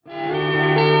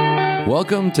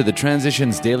Welcome to the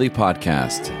Transitions Daily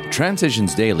podcast.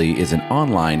 Transitions Daily is an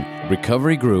online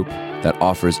recovery group that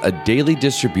offers a daily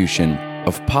distribution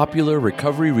of popular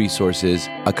recovery resources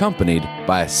accompanied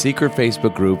by a secret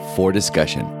Facebook group for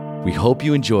discussion. We hope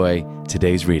you enjoy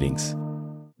today's readings.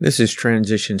 This is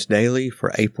Transitions Daily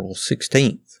for April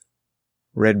 16th,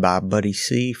 read by Buddy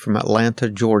C. from Atlanta,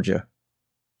 Georgia.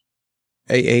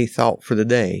 AA Thought for the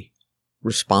Day,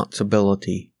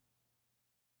 Responsibility.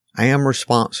 I am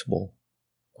responsible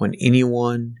when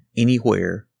anyone,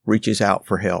 anywhere, reaches out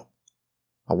for help.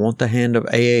 I want the hand of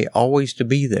AA always to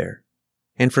be there,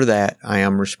 and for that I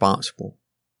am responsible.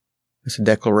 It's a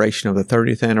declaration of the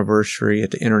 30th anniversary at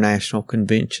the International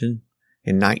Convention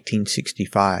in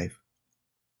 1965.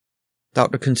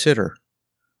 Thought to consider: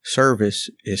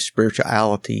 service is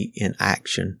spirituality in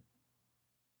action.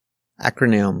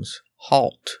 Acronyms: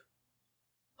 HALT.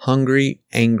 Hungry,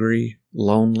 angry,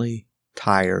 lonely,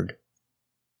 tired.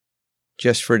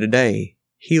 Just for today,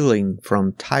 healing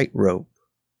from tightrope.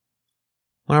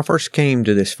 When I first came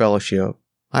to this fellowship,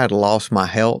 I had lost my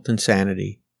health and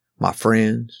sanity, my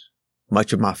friends,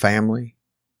 much of my family,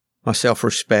 my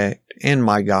self-respect, and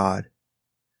my God.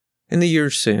 In the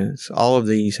years since, all of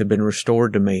these have been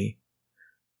restored to me.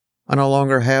 I no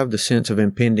longer have the sense of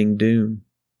impending doom.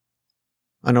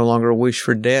 I no longer wish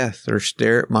for death or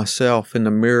stare at myself in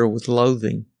the mirror with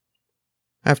loathing.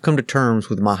 I have come to terms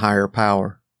with my higher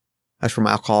power. That's from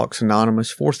Alcoholics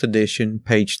Anonymous, 4th edition,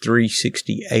 page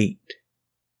 368.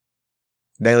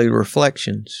 Daily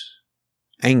Reflections.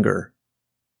 Anger.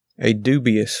 A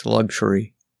dubious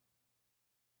luxury.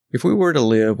 If we were to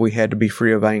live, we had to be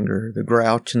free of anger. The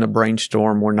grouch and the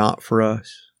brainstorm were not for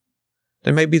us.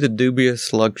 They may be the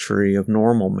dubious luxury of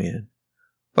normal men,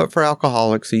 but for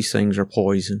alcoholics these things are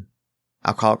poison.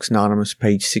 Alcoholics Anonymous,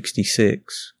 page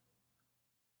 66.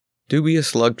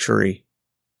 Dubious luxury.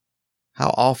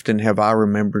 How often have I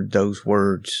remembered those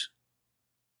words?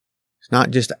 It's not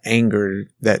just anger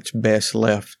that's best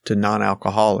left to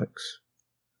non-alcoholics.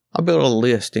 I built a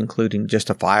list including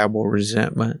justifiable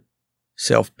resentment,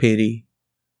 self-pity,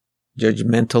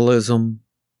 judgmentalism,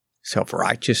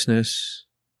 self-righteousness,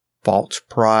 false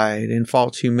pride, and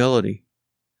false humility.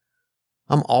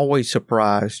 I'm always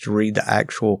surprised to read the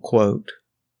actual quote.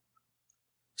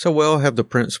 So well have the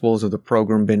principles of the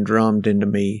program been drummed into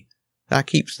me that I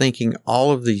keep thinking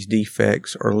all of these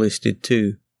defects are listed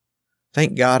too.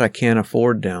 Thank God I can't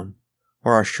afford them,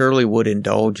 or I surely would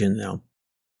indulge in them.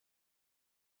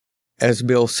 As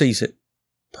Bill sees it,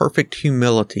 perfect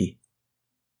humility.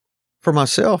 For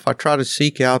myself, I try to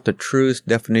seek out the truest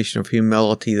definition of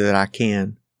humility that I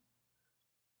can.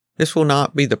 This will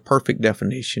not be the perfect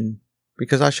definition,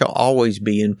 because I shall always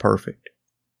be imperfect.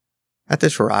 At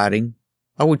this writing,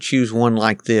 I would choose one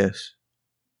like this.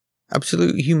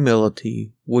 Absolute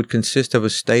humility would consist of a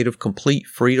state of complete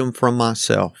freedom from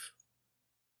myself.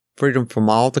 Freedom from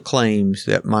all the claims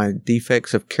that my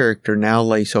defects of character now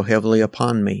lay so heavily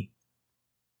upon me.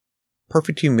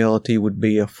 Perfect humility would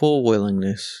be a full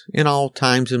willingness, in all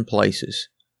times and places,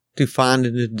 to find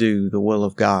and to do the will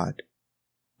of God.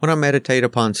 When I meditate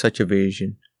upon such a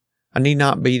vision, I need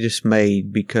not be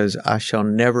dismayed because I shall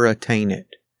never attain it,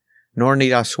 nor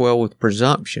need I swell with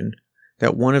presumption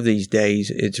that one of these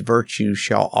days its virtues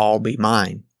shall all be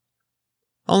mine.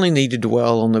 I only need to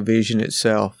dwell on the vision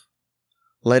itself,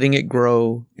 letting it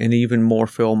grow and even more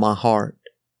fill my heart.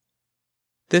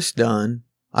 This done,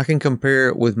 I can compare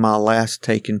it with my last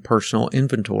taken personal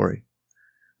inventory.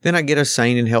 Then I get a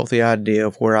sane and healthy idea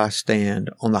of where I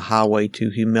stand on the highway to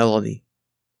humility.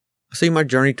 I see my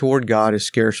journey toward God has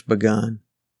scarce begun.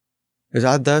 As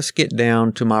I thus get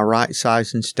down to my right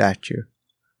size and stature,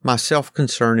 my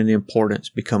self-concern and importance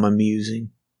become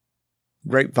amusing.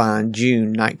 Grapevine, June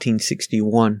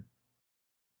 1961.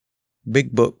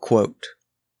 Big Book Quote.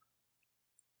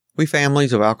 We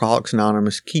families of Alcoholics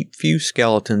Anonymous keep few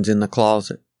skeletons in the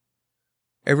closet.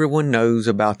 Everyone knows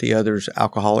about the other's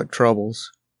alcoholic troubles.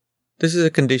 This is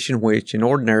a condition which, in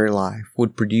ordinary life,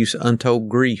 would produce untold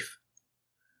grief.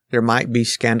 There might be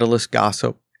scandalous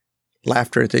gossip,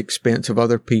 laughter at the expense of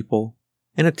other people,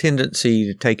 and a tendency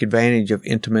to take advantage of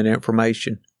intimate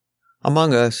information.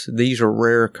 Among us, these are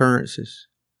rare occurrences.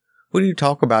 We do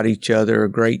talk about each other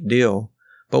a great deal,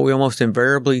 but we almost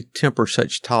invariably temper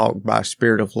such talk by a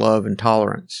spirit of love and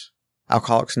tolerance.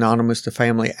 Alcoholics Anonymous, The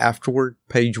Family Afterward,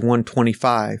 page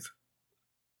 125.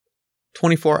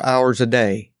 24 hours a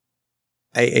day.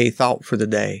 AA Thought for the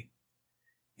Day.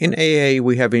 In AA,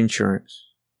 we have insurance.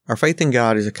 Our faith in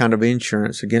God is a kind of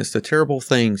insurance against the terrible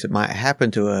things that might happen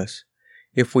to us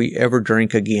if we ever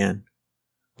drink again.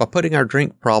 By putting our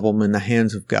drink problem in the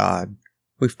hands of God,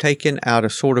 we've taken out a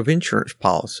sort of insurance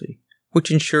policy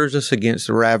which insures us against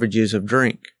the ravages of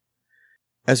drink,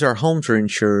 as our homes are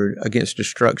insured against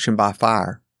destruction by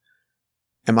fire.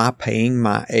 Am I paying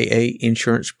my AA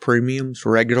insurance premiums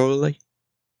regularly?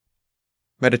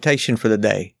 Meditation for the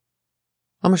day.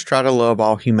 I must try to love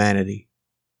all humanity.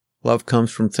 Love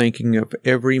comes from thinking of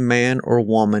every man or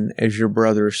woman as your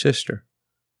brother or sister,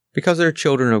 because they're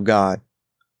children of God.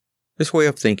 This way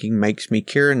of thinking makes me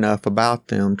care enough about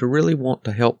them to really want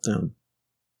to help them.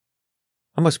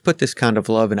 I must put this kind of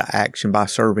love into action by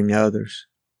serving others.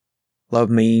 Love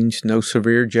means no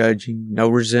severe judging, no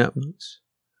resentments,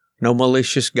 no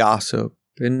malicious gossip,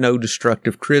 and no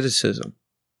destructive criticism.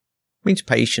 It means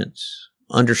patience,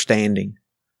 understanding,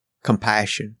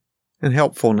 compassion, and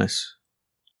helpfulness.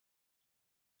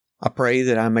 I pray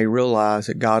that I may realize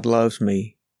that God loves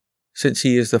me, since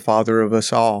He is the Father of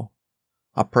us all.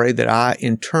 I pray that I,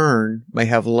 in turn, may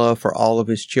have love for all of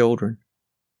His children.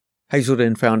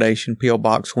 Hazelden Foundation, P.O.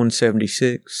 Box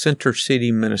 176, Center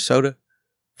City, Minnesota,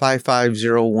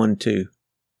 55012.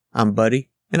 I'm Buddy,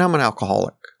 and I'm an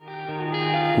alcoholic.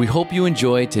 We hope you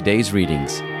enjoyed today's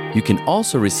readings. You can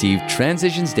also receive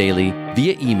Transitions Daily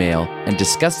via email and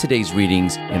discuss today's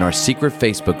readings in our secret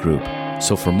Facebook group.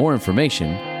 So for more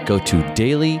information, go to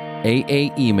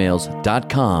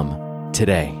dailyaaemails.com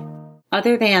today.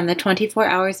 Other than the 24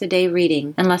 hours a day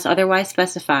reading, unless otherwise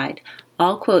specified,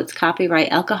 all quotes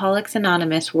copyright Alcoholics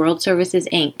Anonymous World Services,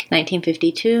 Inc.,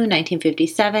 1952,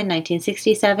 1957,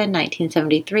 1967,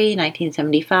 1973,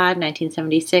 1975,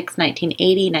 1976,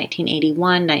 1980,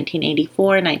 1981, 1984,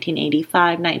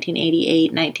 1985,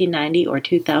 1988, 1990, or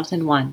 2001.